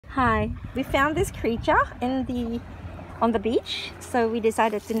Hi, we found this creature on the beach, so we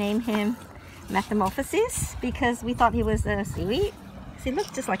decided to name him Metamorphosis because we thought he was a seaweed. He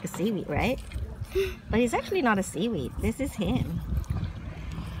looks just like a seaweed, right? But he's actually not a seaweed. This is him.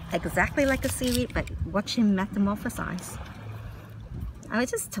 Exactly like a seaweed, but watch him metamorphosize. I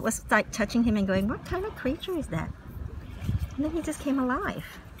was like touching him and going, what kind of creature is that? And then he just came alive.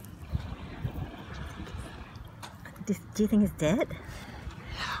 Do you think he's dead?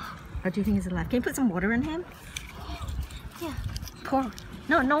 Or do you think he's alive? Can you put some water in him? Yeah. Pour.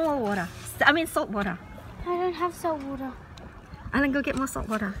 No more water. I mean salt water. I don't have salt water. And then go get more salt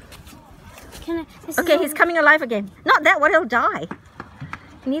water. Can I? Okay, he's coming alive again. Not that one, he'll die.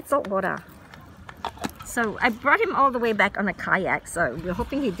 He needs salt water. So I brought him all the way back on a kayak, so we're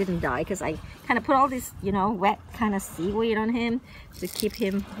hoping he didn't die because I kind of put all this, wet kind of seaweed on him to keep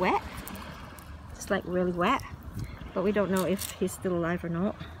him wet. Just like really wet. But we don't know if he's still alive or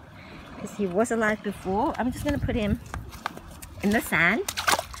not. Because he was alive before. I'm just going to put him in the sand.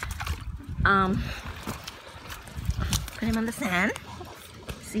 Put him on the sand.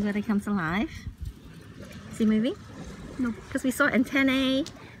 See whether he comes alive. Is he moving? No. Because we saw antennae.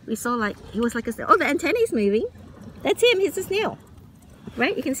 We saw he was like a snail. Oh, the antennae's moving. That's him. He's a snail.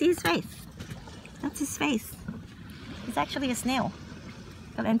 Right? You can see his face. That's his face. He's actually a snail.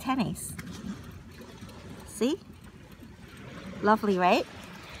 Got antennae. See? Lovely, right?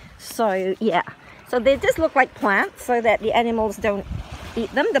 So yeah, so they just look like plants so that the animals don't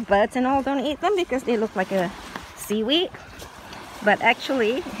eat them. The birds and all don't eat them because they look like a seaweed, but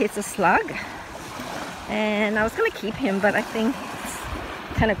actually it's a slug. And I was gonna keep him, but I think it's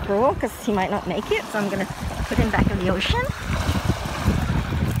kind of cruel because he might not make it, so I'm gonna put him back in the ocean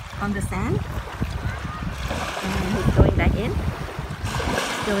on the sand. And he's going back in.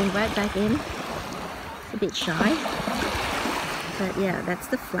 He's going right back in. He's a bit shy. But yeah, that's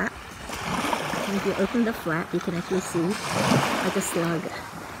the flap. And if you open the flap, you can actually see like a slug.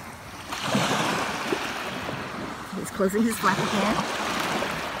 He's closing his flap again.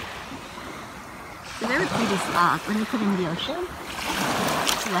 It's a very pretty slug when you put it in the ocean.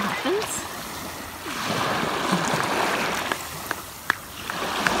 See what happens.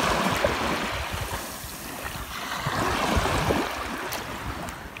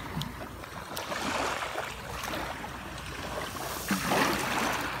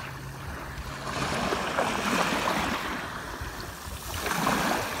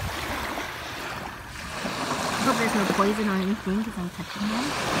 I hope there's no poison or anything because I'm touching them.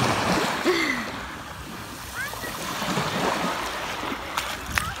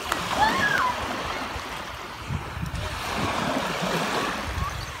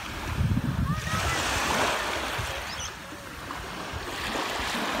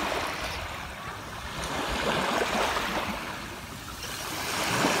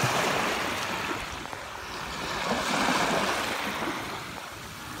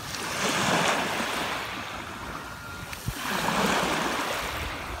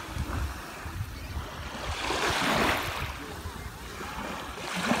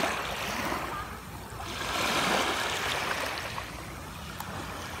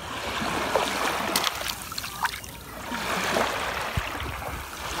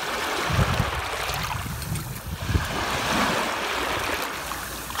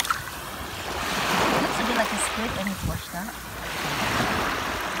 And it's washed up.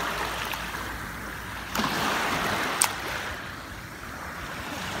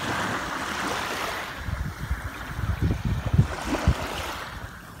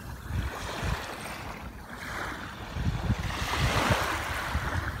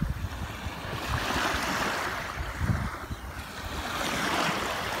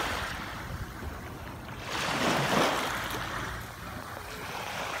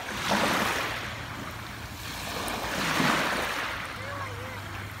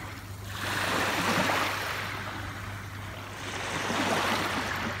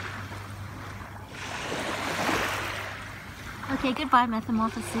 Okay, goodbye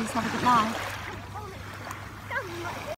Metamorphosis. Have a good life.